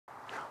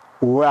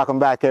Welcome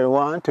back,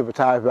 everyone, to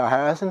Photography by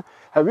Harrison.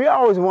 Have you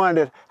always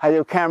wondered how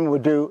your camera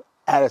would do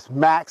at its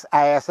max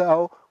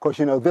ISO? Of course,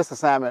 you know this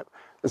assignment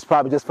is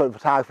probably just for the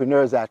photography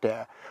nerds out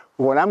there.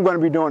 But what I'm going to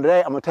be doing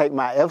today, I'm going to take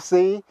my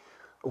FC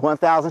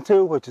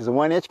 1002, which is a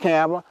 1-inch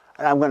camera,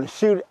 and I'm going to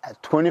shoot it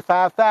at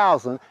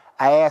 25,000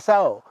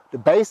 ISO. The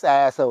base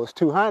ISO is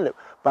 200,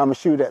 but I'm going to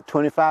shoot at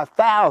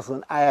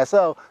 25,000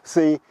 ISO.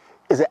 See,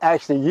 is it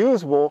actually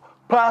usable?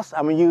 Plus,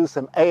 I'm going to use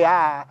some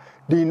AI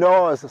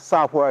denoise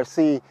software to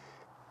see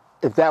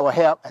if that will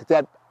help at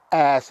that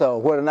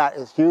ISO, whether or not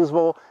it's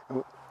usable.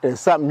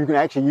 It's something you can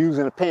actually use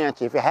in a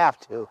pinch if you have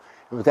to.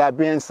 And with that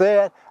being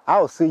said, I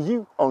will see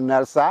you on the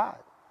other side.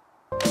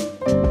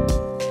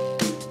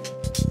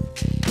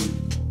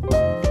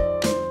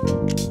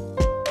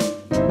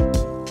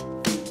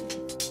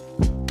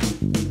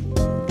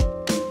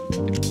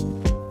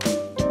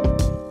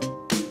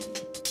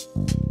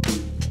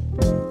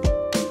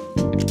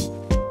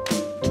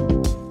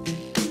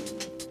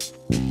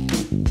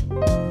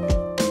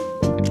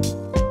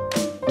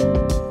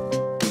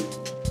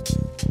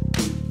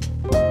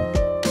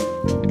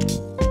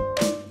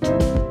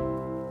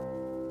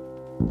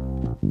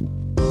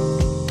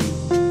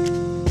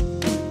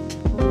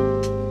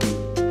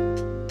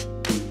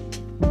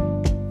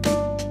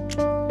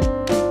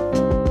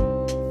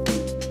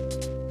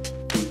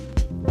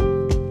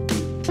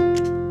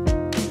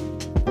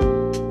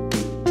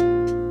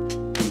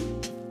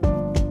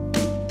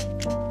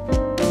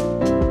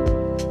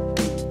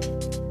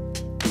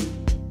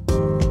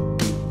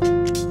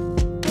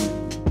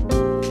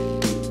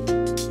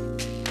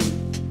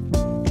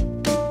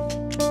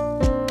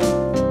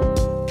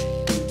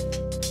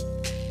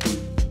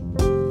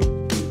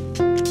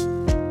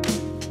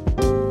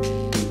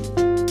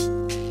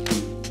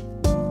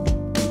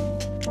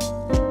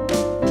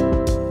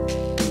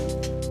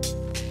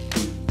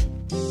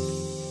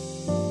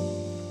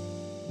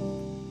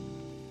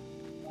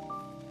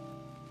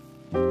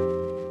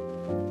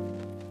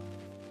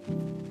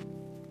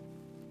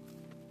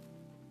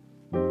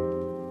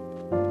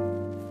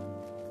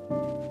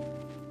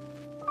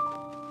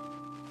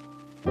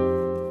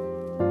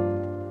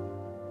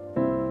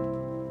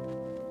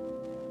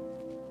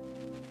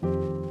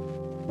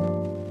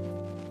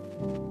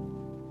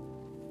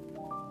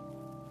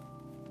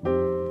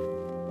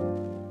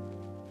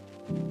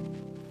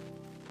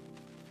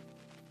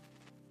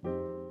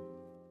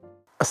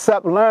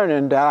 Except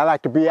learning that I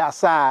like to be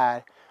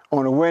outside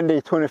on a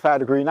windy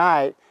 25-degree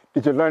night,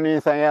 did you learn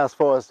anything else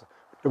for us,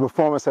 the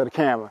performance of the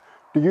camera?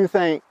 Do you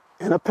think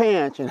in a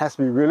pinch, and it has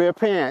to be really a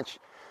pinch,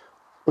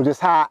 with this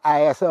high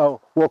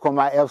ISO work on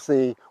my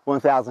FC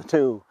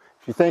 1002?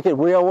 If you think it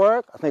will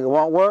work, I think it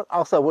won't work.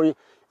 Also,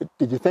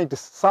 did you think the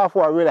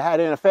software really had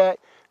any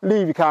effect?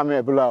 Leave your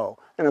comment below.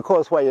 And of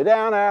course, while you're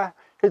down there,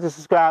 hit the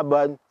subscribe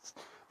button,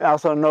 and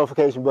also the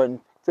notification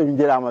button so you can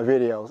get all my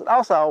videos. And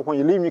also, when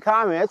you leave your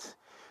comments,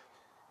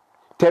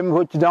 tell me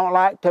what you don't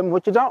like, tell me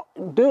what you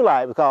do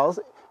like, because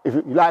if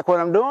you like what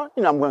I'm doing,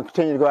 you know I'm going to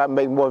continue to go out and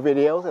make more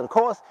videos. And of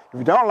course, if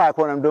you don't like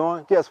what I'm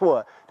doing, guess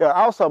what? They'll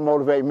also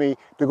motivate me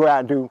to go out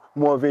and do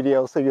more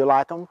videos so you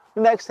like them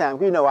the next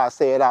time. You know I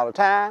say it all the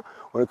time.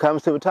 When it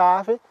comes to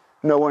photography,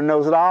 no one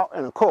knows it all.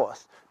 And of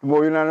course, the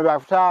more you learn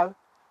about photography,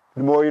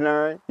 the more you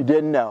learn you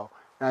didn't know.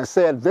 And I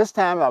said this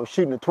time I was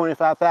shooting at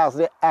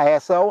 25,000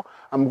 ISO.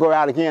 I'm going to go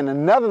out again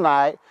another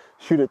night,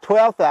 shoot at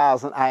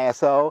 12,000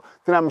 ISO,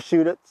 then I'm going to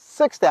shoot at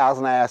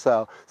 6,000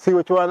 ISO. See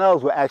which one of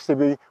those will actually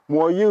be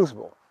more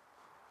usable.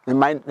 It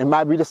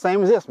might be the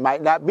same as this,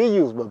 might not be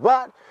usable,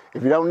 but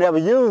if you don't never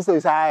use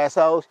these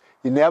ISOs,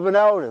 you never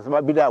know. This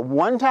might be that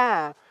one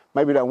time,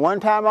 maybe that one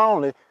time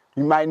only,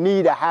 you might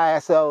need a high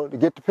ISO to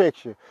get the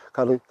picture.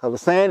 Because the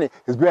saying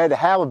is better to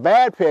have a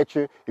bad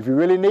picture if you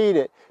really need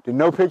it than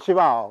no picture at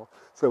all.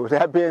 So with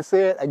that being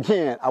said,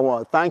 again, I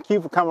want to thank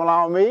you for coming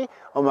along with me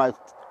on my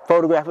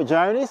photographic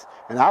journeys,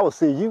 and I will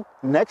see you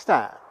next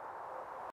time.